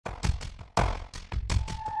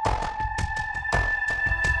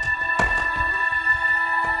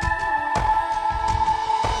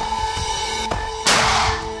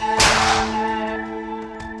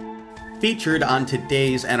Featured on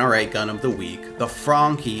today's NRA Gun of the Week, the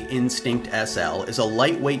Franchi Instinct SL is a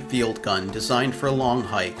lightweight field gun designed for long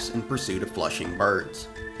hikes in pursuit of flushing birds.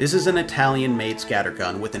 This is an Italian-made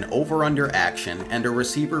scattergun with an over-under action and a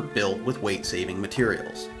receiver built with weight-saving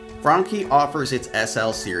materials. Franchi offers its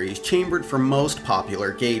SL series chambered for most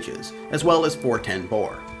popular gauges, as well as 410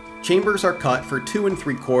 bore. Chambers are cut for 2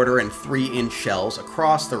 3/4 and 3-inch shells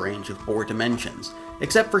across the range of bore dimensions,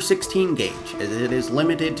 except for 16 gauge, as it is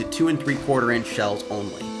limited to 2 3/4 shells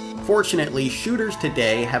only. Fortunately, shooters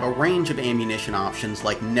today have a range of ammunition options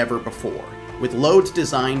like never before, with loads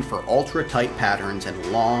designed for ultra-tight patterns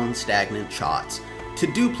and long, stagnant shots, to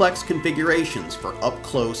duplex configurations for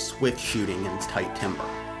up-close, swift shooting in tight timber.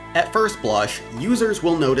 At first blush, users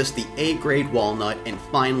will notice the A-grade walnut and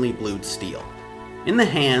finely blued steel. In the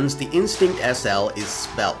hands, the Instinct SL is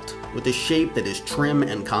svelte, with a shape that is trim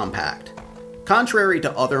and compact. Contrary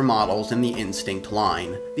to other models in the Instinct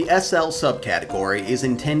line, the SL subcategory is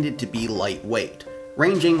intended to be lightweight,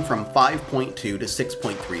 ranging from 5.2 to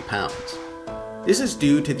 6.3 pounds. This is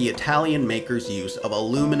due to the Italian maker's use of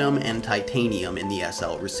aluminum and titanium in the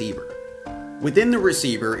SL receiver. Within the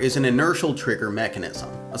receiver is an inertial trigger mechanism,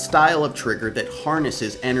 a style of trigger that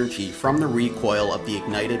harnesses energy from the recoil of the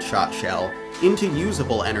ignited shot shell into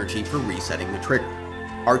usable energy for resetting the trigger.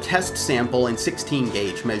 Our test sample in 16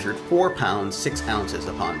 gauge measured 4 pounds 6 ounces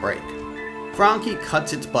upon break. Franchi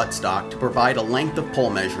cuts its buttstock to provide a length of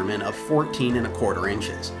pull measurement of 14 1/4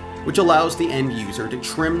 inches, which allows the end user to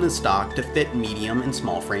trim the stock to fit medium and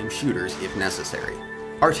small frame shooters if necessary.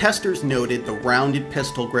 Our testers noted the rounded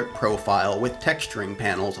pistol grip profile with texturing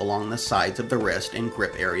panels along the sides of the wrist and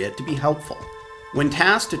grip area to be helpful. When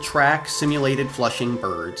tasked to track simulated flushing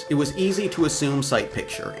birds, it was easy to assume sight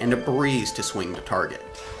picture and a breeze to swing to target.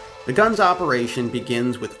 The gun's operation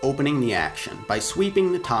begins with opening the action by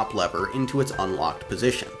sweeping the top lever into its unlocked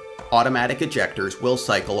position. Automatic ejectors will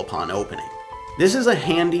cycle upon opening. This is a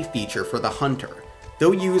handy feature for the hunter,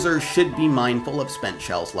 though users should be mindful of spent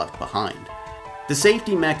shells left behind. The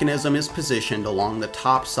safety mechanism is positioned along the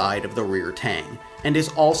top side of the rear tang, and is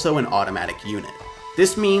also an automatic unit.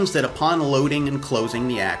 This means that upon loading and closing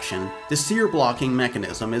the action, the sear blocking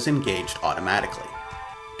mechanism is engaged automatically.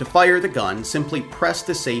 To fire the gun, simply press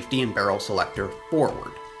the safety and barrel selector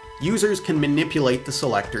forward. Users can manipulate the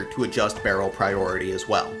selector to adjust barrel priority as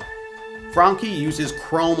well. Franchi uses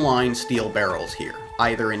chrome-lined steel barrels here,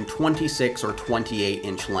 either in 26 or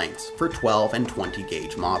 28-inch lengths for 12 and 20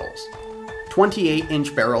 gauge models.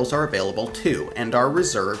 28-inch barrels are available too, and are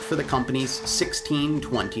reserved for the company's 16,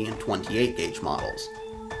 20, and 28 gauge models.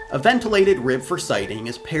 A ventilated rib for sighting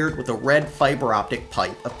is paired with a red fiber-optic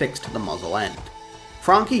pipe affixed to the muzzle end.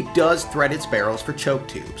 Franchi does thread its barrels for choke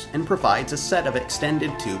tubes, and provides a set of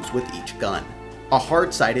extended tubes with each gun. A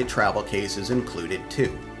hard-sided travel case is included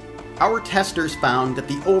too. Our testers found that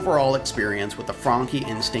the overall experience with the Franchi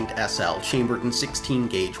Instinct SL chambered in 16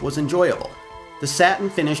 gauge was enjoyable. The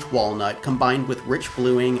satin-finished walnut combined with rich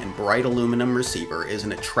bluing and bright aluminum receiver is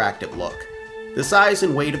an attractive look. The size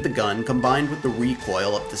and weight of the gun combined with the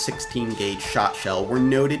recoil of the 16 gauge shot shell were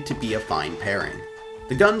noted to be a fine pairing.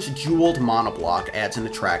 The gun's jeweled monoblock adds an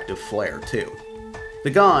attractive flare too. The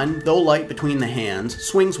gun, though light between the hands,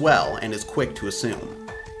 swings well and is quick to assume.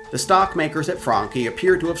 The stock makers at Franchi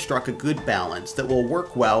appear to have struck a good balance that will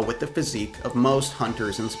work well with the physique of most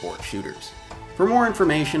hunters and sport shooters. For more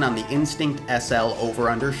information on the Instinct SL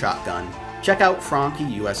over-under shotgun, check out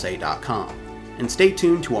FranchiUSA.com, and stay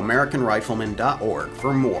tuned to AmericanRifleman.org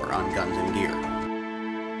for more on guns and gear.